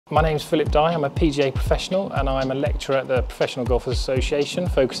My name's Phillip Dye, I'm a PGA professional and I'm a lecturer at the Professional Golfers Association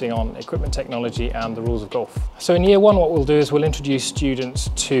focusing on equipment technology and the rules of golf. So in year one what we'll do is we'll introduce students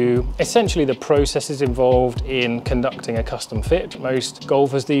to essentially the processes involved in conducting a custom fit. Most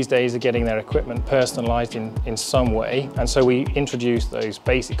golfers these days are getting their equipment personalised in some way, and so we introduce those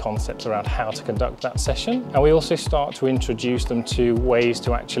basic concepts around how to conduct that session, and we also start to introduce them to ways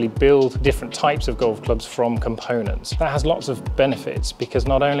to actually build different types of golf clubs from components. That has lots of benefits because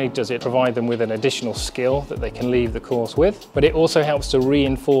not only does it provide them with an additional skill that they can leave the course with, but it also helps to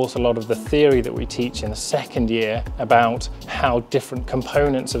reinforce a lot of the theory that we teach in the second year about how different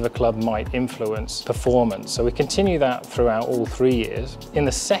components of a club might influence performance. So we continue that throughout all 3 years. In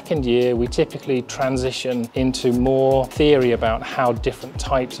the second year, we typically transition into more theory about how different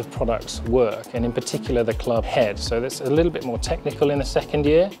types of products work, and in particular the club head. So that's a little bit more technical in the second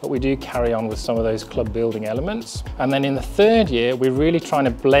year, but we do carry on with some of those club building elements. And then in the third year, we're really trying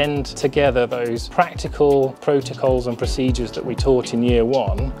to blend together those practical protocols and procedures that we taught in year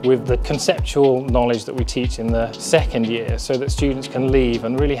one with the conceptual knowledge that we teach in the second year, so that students can leave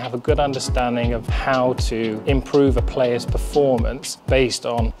and really have a good understanding of how to improve a player's performance based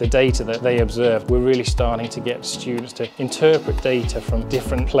on the data that they observe. We're really starting to get students to interpret data from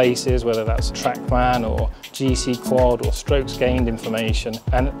different places, whether that's TrackMan or GC Quad or strokes gained information,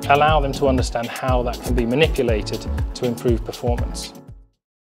 and allow them to understand how that can be manipulated to improve performance.